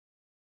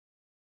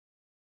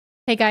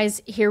Hey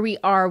guys, here we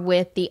are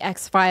with the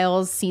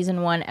X-Files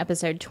season 1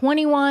 episode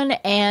 21,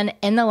 and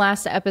in the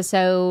last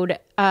episode,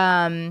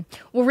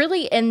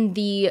 really in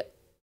the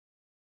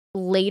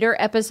later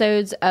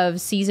episodes of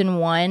season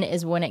 1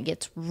 is when it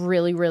gets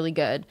really, really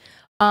good.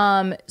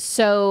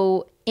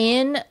 So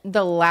in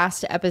the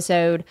last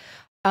episode,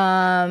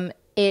 they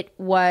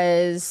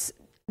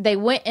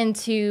went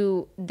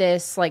into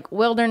this like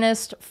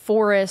wilderness,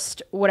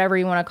 forest, whatever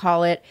you want to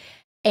call it.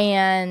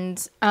 And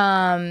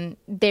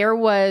there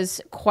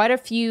was quite a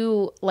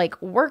few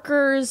like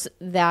workers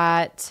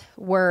that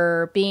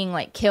were being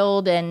like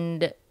killed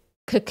and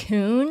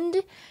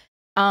cocooned.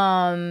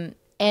 And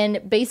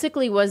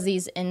basically was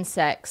these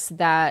insects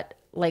that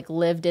like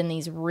lived in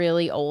these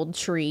really old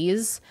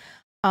trees.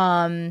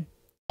 And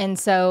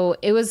so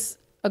it was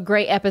a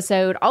great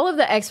episode. All of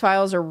the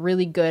X-Files are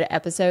really good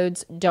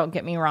episodes, don't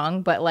get me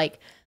wrong, but like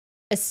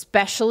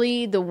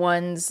especially the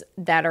ones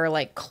that are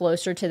like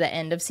closer to the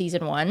end of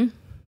season 1.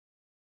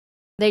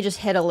 They just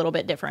hit a little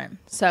bit different.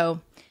 So,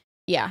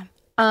 yeah.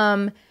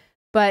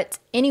 But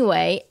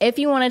anyway, if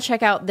you want to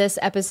check out this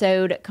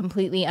episode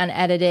completely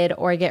unedited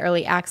or get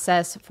early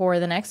access for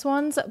the next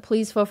ones,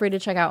 please feel free to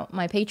check out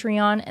my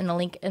Patreon and the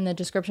link in the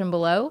description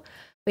below.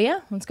 But yeah,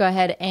 let's go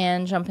ahead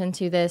and jump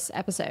into this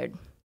episode.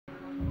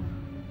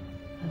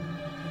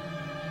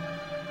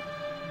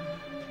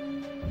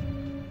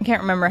 I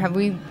can't remember.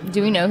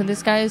 Do we know who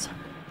this guy is?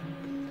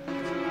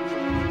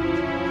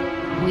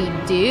 We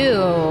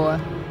do.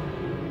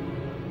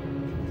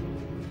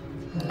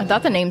 I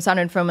thought the name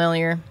sounded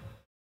familiar.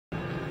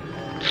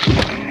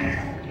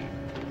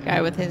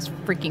 Guy with his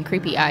freaking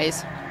creepy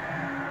eyes.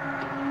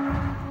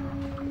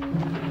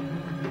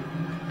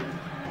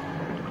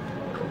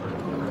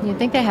 You'd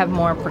think they have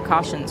more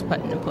precautions put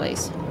into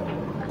place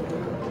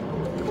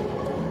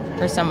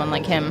for someone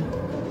like him.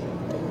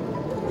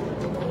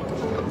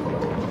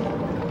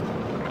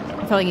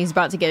 I feel like he's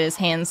about to get his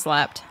hand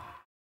slapped.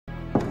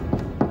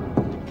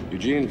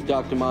 Eugene's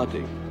Dr.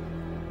 Monty.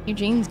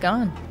 Eugene's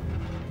gone.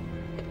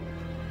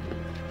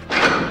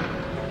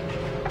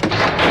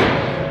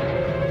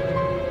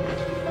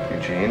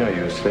 Eugene, are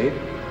you asleep?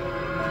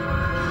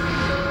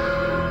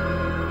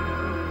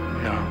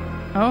 No.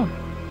 Oh.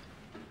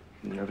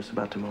 You nervous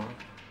about tomorrow?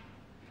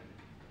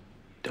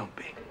 Don't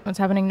be. What's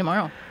happening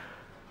tomorrow?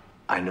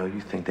 I know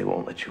you think they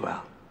won't let you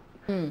out.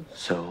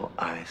 So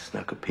I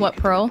snuck a peek What, at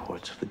the parole?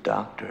 reports of the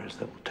doctors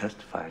that will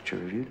testify at your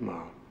review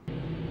tomorrow.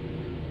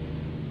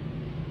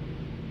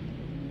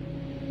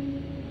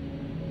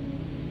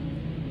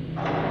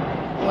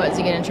 What, is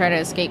he gonna try to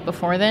escape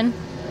before then?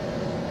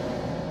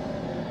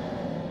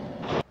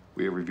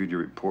 We have reviewed your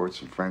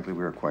reports, and frankly,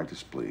 we are quite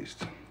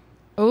displeased.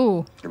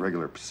 Ooh.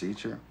 Irregular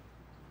procedure,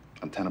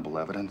 untenable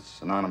evidence,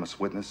 anonymous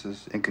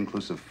witnesses,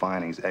 inconclusive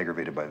findings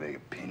aggravated by vague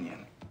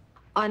opinion.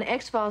 On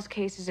X-Files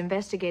cases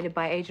investigated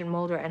by Agent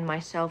Mulder and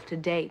myself to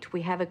date,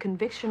 we have a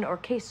conviction or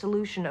case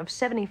solution of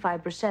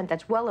 75%.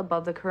 That's well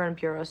above the current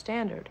Bureau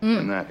standard.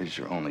 And that is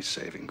your only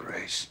saving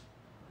grace.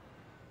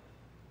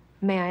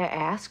 May I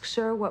ask,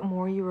 sir, what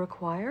more you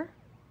require?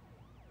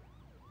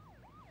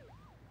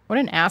 What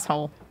an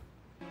asshole.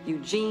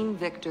 Eugene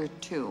Victor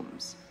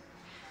Toombs.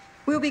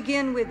 We'll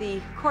begin with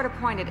the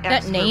court-appointed expert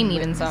That name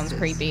even sounds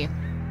witnesses. creepy.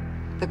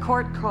 The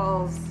court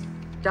calls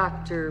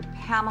Dr.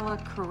 Pamela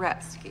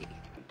Koretsky.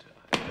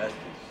 Invest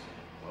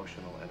his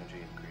emotional energy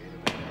and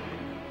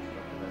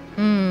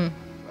creative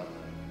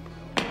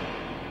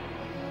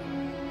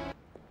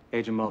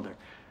Agent Mulder,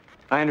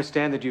 I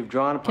understand that you've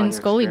drawn upon Can your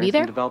Scully be experience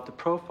there? and developed a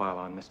profile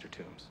on Mr.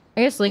 Toombs.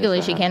 I guess legally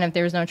Yes, I she have. can if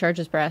there was no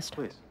charges pressed.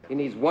 Please. He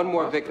needs one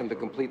more victim to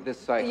complete this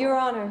cycle. Your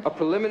Honor. A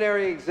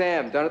preliminary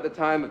exam done at the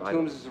time of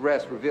Toombs'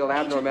 arrest revealed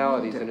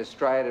abnormalities in his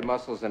striated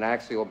muscles and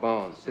axial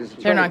bones. His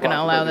They're not attorney gonna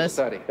blocked allow further this.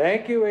 Study.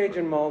 Thank you,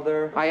 Agent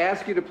Mulder. I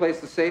ask you to place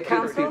the safety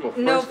of the Counsel?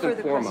 people No first and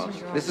further foremost. questions,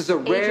 Your Honor. This is a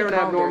rare Agent and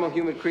Mulder. abnormal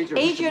human creature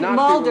who should Agent not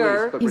Mulder. be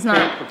released, but He's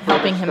retained not for further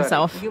helping study.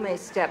 himself. You may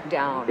step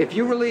down. If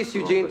you release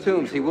Eugene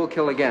Toombs, he will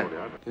kill again. Do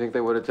you think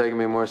they would have taken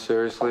me more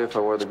seriously if I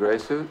wore the gray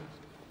suit?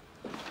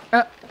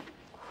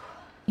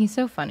 He's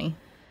so funny.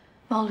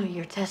 Mulder,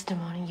 your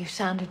testimony, you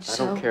sounded I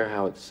so... don't care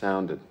how it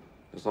sounded,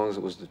 as long as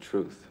it was the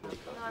truth.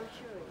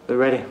 They're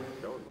ready.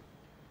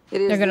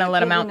 It is They're gonna the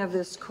let him opinion out. of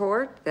this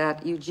court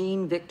that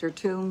Eugene Victor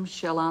Toombs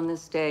shall on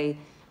this day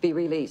be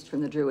released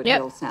from the Druid Yep.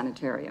 Hill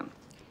Sanitarium.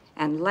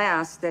 And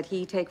last, that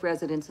he take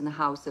residence in the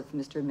house of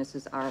Mr. and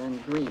Mrs.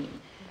 Arlen Green,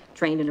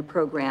 trained in a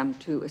program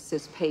to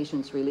assist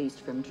patients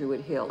released from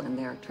Druid Hill in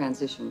their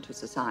transition to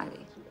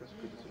society.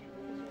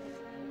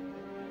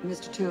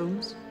 Mr.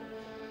 Toombs,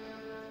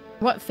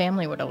 What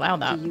family would allow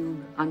that? do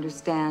you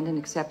understand and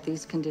accept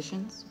these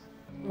conditions?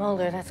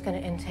 Mulder, that's going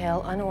to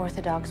entail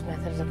unorthodox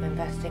methods of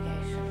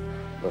investigation.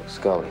 Look,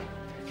 Scully,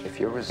 if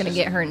you're resistant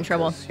get her in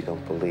trouble. because you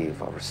don't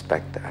believe, I'll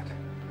respect that.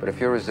 But if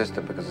you're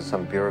resistant because of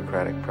some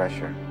bureaucratic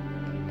pressure,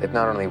 they've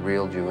not only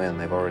reeled you in,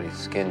 they've already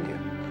skinned you.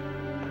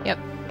 Yep.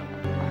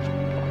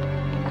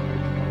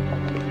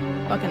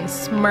 Fucking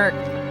smirk.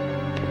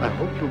 I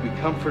hope you'll be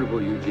comfortable,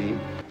 Eugene.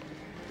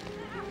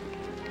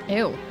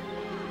 Ew.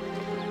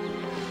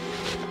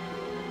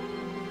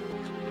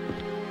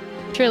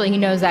 Surely he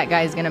knows that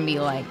guy's gonna be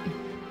like,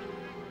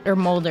 or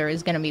Mulder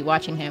is gonna be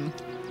watching him.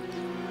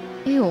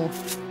 Ew.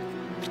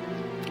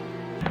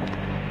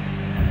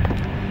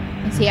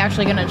 Is he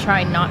actually gonna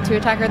try not to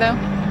attack her though?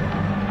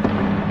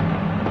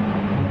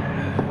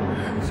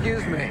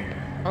 Excuse me.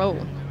 Oh.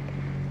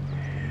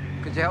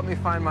 Could you help me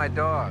find my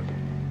dog?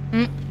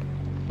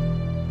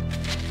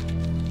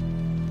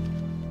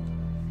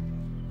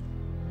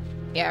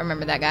 Yeah, I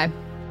remember that guy.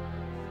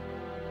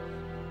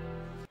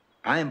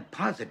 I am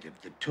positive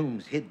the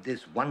Tombs hid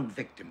this one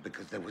victim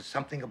because there was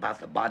something about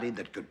the body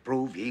that could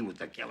prove he was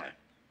the killer.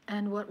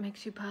 And what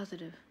makes you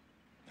positive?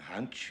 A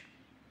hunch.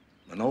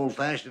 An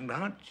old-fashioned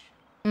hunch.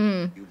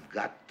 You've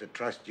got to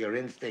trust your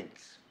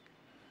instincts.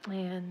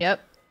 And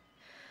Yep.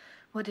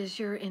 what does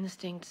your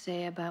instinct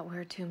say about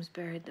where Tombs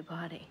buried the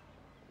body?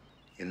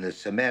 In the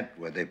cement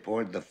where they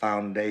poured the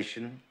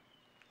foundation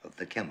of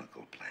the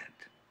chemical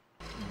plant.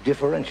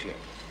 Differentiate.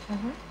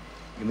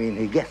 You mean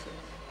he guesses?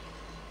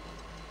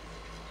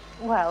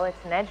 Well,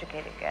 it's an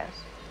educated guess.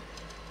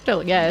 Still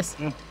a guess.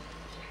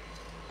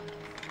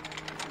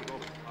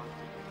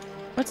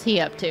 What's he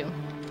up to?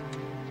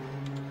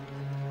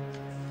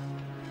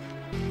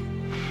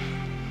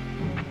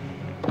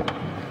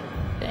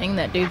 Dang,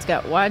 that dude's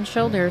got wide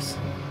shoulders.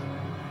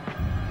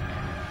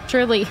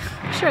 Surely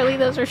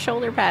those are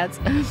shoulder pads.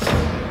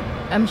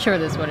 I'm sure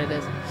that's what it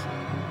is.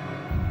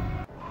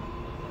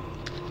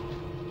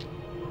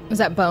 Is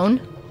that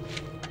bone?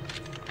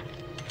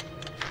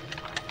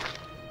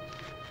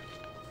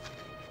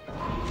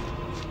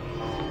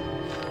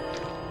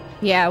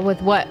 Yeah,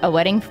 with what? A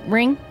wedding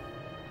ring?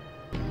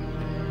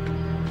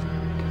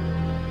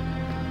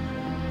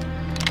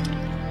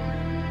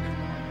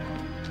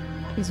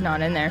 He's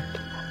not in there.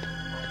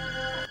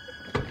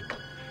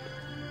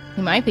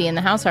 He might be in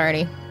the house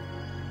already.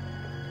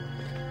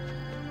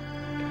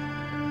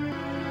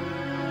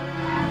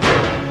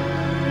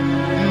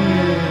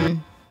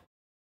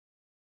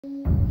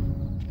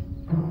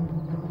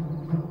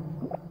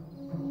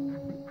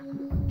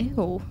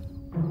 Ew.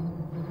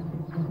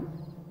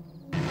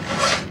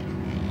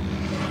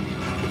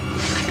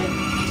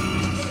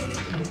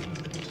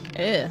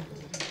 Ew.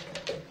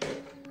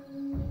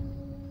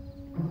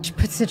 She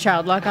puts the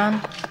child lock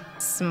on.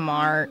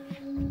 Smart.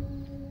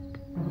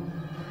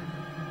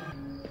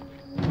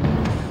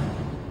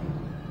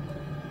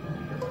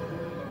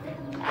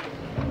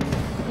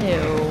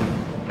 Ew.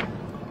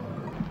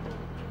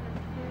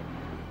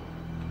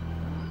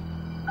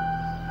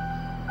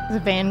 Is the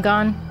van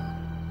gone?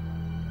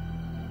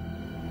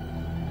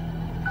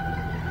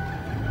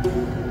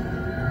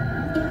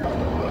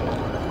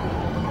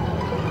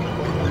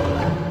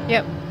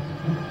 Yep.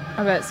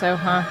 I bet so,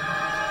 huh?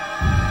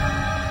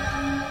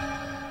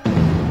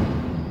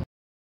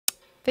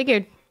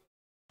 Figured.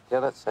 Yeah,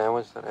 that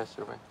sandwich that I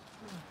served.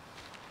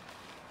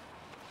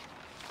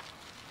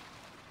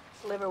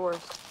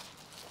 Liverwurst.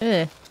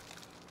 Ugh.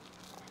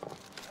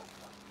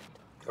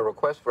 A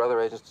request for other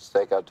agents to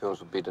stake out Tombs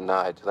would be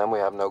denied. To them, we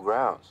have no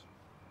grounds.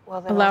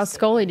 Well, then Allow I'll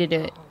Scully to do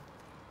it.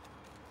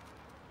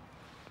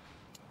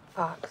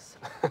 Fox.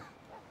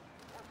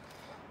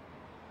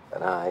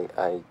 And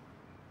I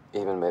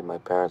even made my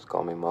parents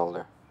call me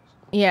Mulder.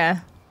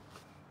 Yeah.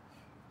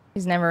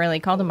 He's never really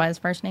called him by his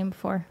first name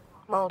before.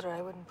 Mulder,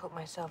 I wouldn't put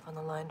myself on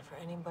the line for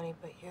anybody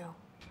but you.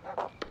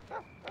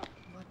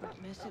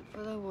 Wouldn't miss it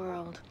for the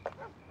world.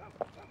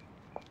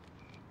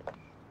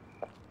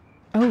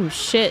 Oh,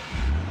 shit.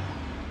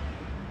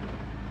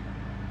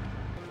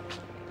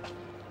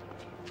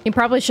 He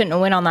probably shouldn't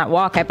have went on that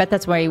walk. I bet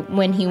that's why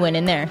when he went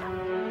in there.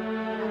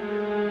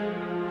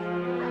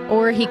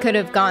 Or he could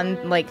have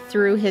gone, like,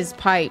 through his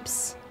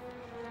pipes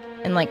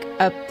and, like,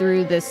 up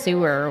through the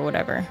sewer or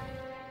whatever.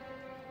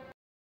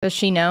 Does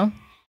she know?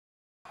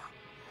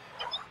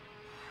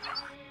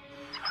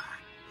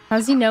 How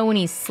does he know when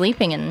he's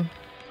sleeping and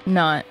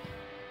not?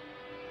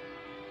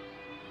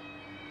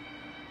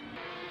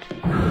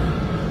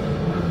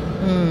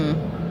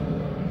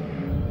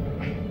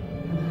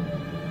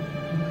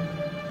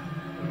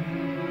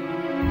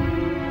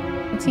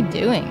 What's he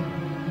doing?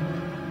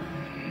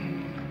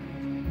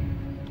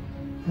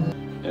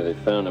 Yeah, they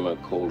found him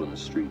out cold in the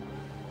street.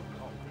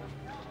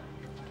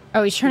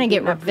 Oh, he's trying to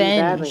get Beaten up pretty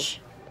badly.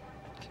 revenge.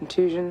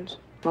 Contusions,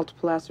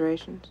 multiple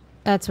lacerations.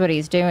 That's what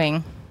he's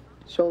doing.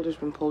 Shoulder's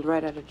been pulled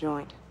right out of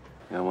joint.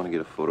 Yeah, I want to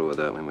get a photo of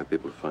that. We might be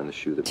able to find the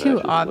shoe that Too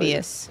matches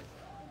obvious.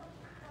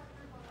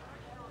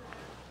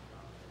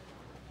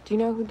 Do you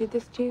know who did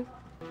this to you?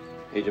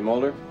 later. Agent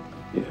Mulder?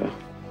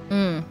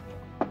 Yeah.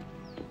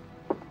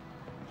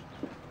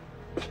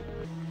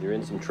 You're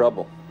in some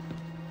trouble.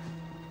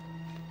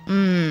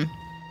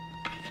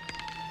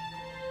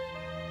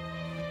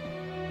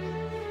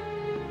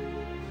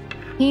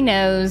 He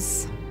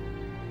knows.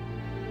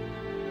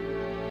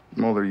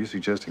 Mulder, are you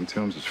suggesting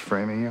Toombs is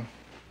framing you?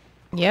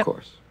 Yep. Of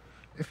course.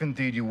 If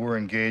indeed you were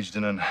engaged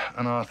in an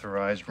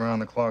unauthorized,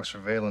 round-the-clock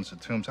surveillance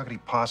of Toombs, how could he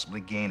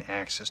possibly gain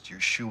access to your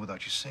shoe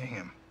without you seeing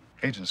him?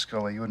 Agent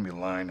Scully, you wouldn't be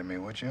lying to me,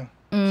 would you?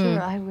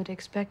 Sir, I would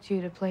expect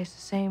you to place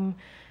the same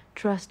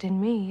trust in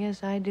me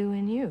as I do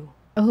in you.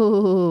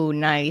 Oh,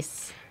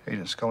 nice.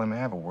 Agent Scully, may I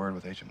have a word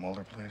with Agent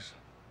Mulder, please?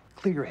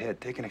 Clear your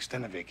head. Take an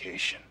extended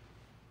vacation.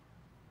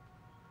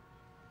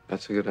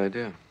 That's a good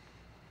idea.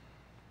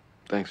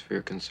 Thanks for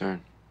your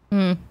concern.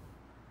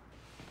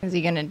 Is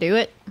he gonna do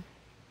it?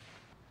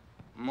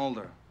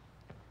 Mulder.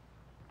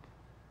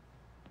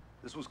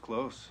 This was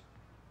close.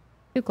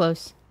 Too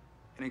close.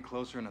 Any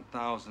closer and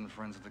 1,000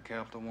 friends at the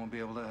Capitol won't be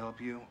able to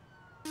help you.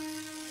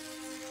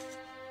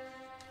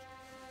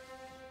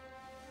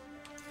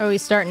 Oh,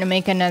 he's starting to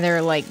make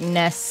another, like,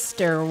 nest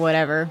or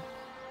whatever.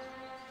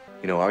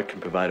 You know, art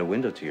can provide a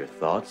window to your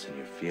thoughts and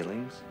your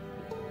feelings.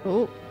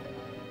 Oh.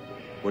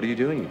 What are you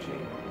doing,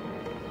 Eugene?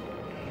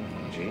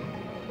 Eugene?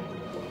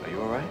 Are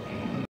you all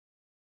right?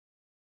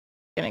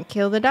 Gonna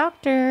kill the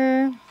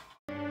doctor.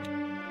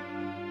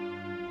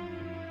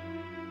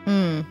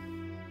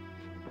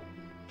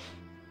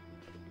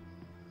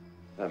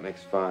 That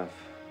makes 5.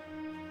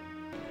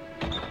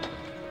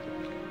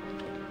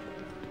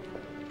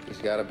 He's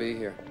gotta be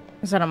here.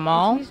 Is that a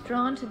mall? He's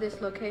drawn to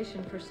this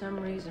location for some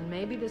reason.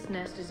 Maybe this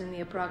nest is in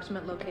the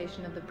approximate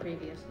location of the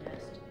previous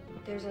nest.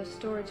 There's a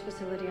storage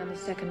facility on the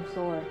 2nd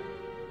floor.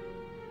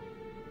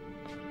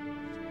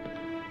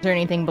 Is there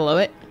anything below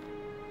it?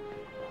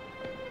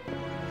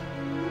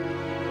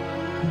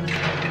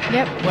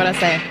 Yep, what'd I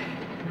say?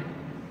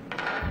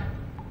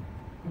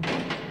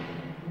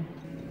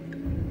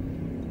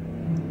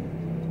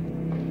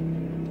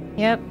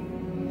 Yep.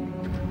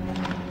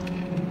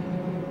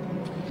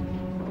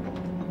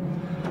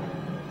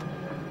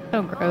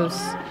 So gross.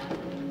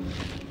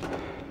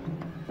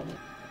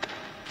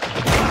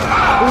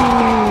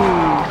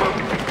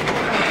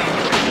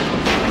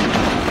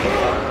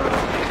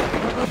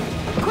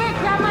 Quick,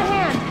 grab my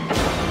hand!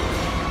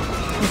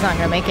 He's not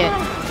gonna make it.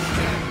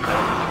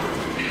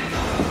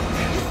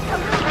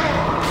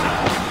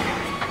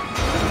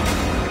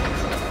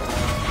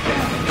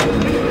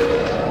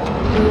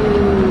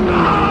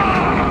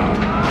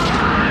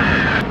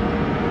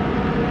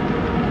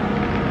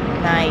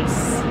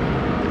 Nice.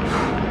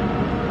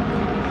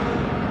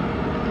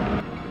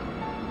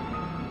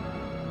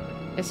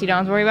 Guess you don't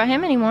have to worry about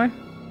him anymore.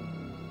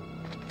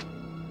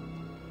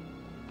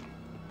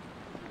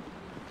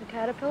 The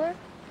caterpillar?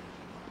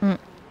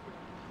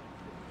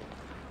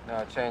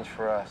 No, change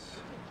for us.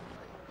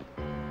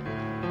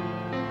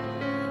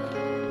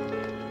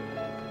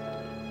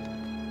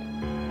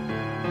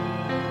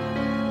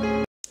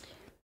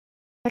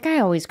 That guy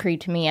always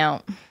creeped me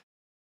out.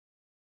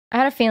 I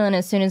had a feeling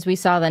as soon as we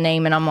saw the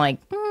name, and I'm like,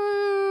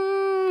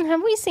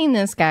 have we seen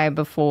this guy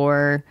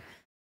before?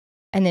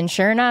 And then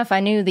sure enough, I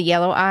knew the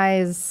yellow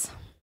eyes.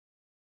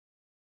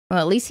 Well,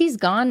 at least he's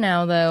gone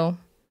now, though.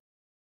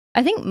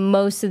 I think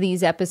most of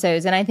these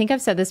episodes, and I think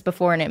I've said this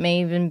before, and it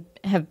may even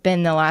have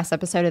been the last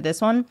episode of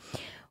this one,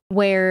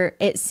 where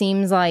it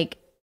seems like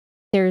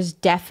there's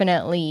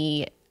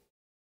definitely,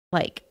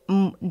 like,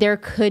 there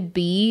could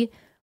be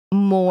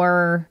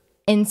more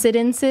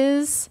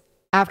incidences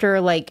after,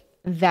 like,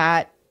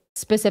 that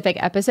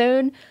specific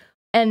episode.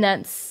 And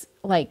that's,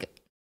 like,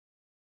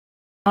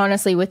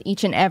 honestly, with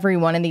each and every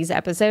one of these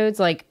episodes,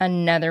 like,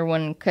 another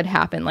one could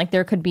happen. Like,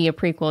 there could be a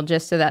prequel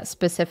just to that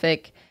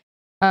specific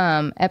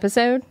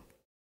episode.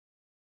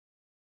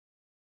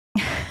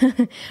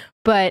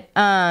 But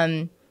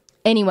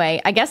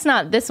anyway, I guess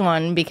not this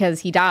one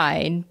because he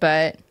died,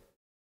 but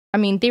I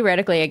mean,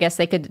 theoretically, I guess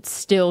they could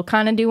still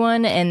kind of do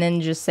one and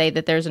then just say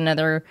that there's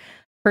another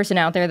person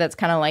out there that's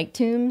kind of like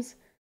Toombs.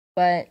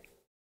 But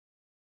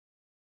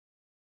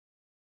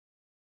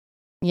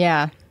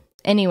yeah,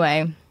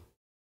 anyway,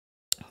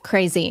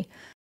 crazy.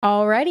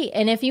 Alrighty,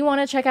 and if you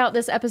want to check out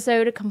this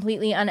episode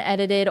completely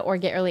unedited or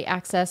get early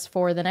access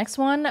for the next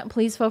one,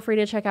 please feel free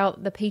to check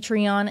out the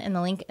Patreon and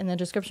the link in the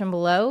description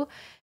below.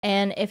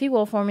 And if you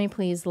will for me,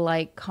 please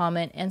like,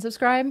 comment, and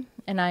subscribe,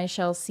 and I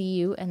shall see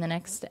you in the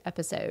next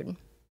episode.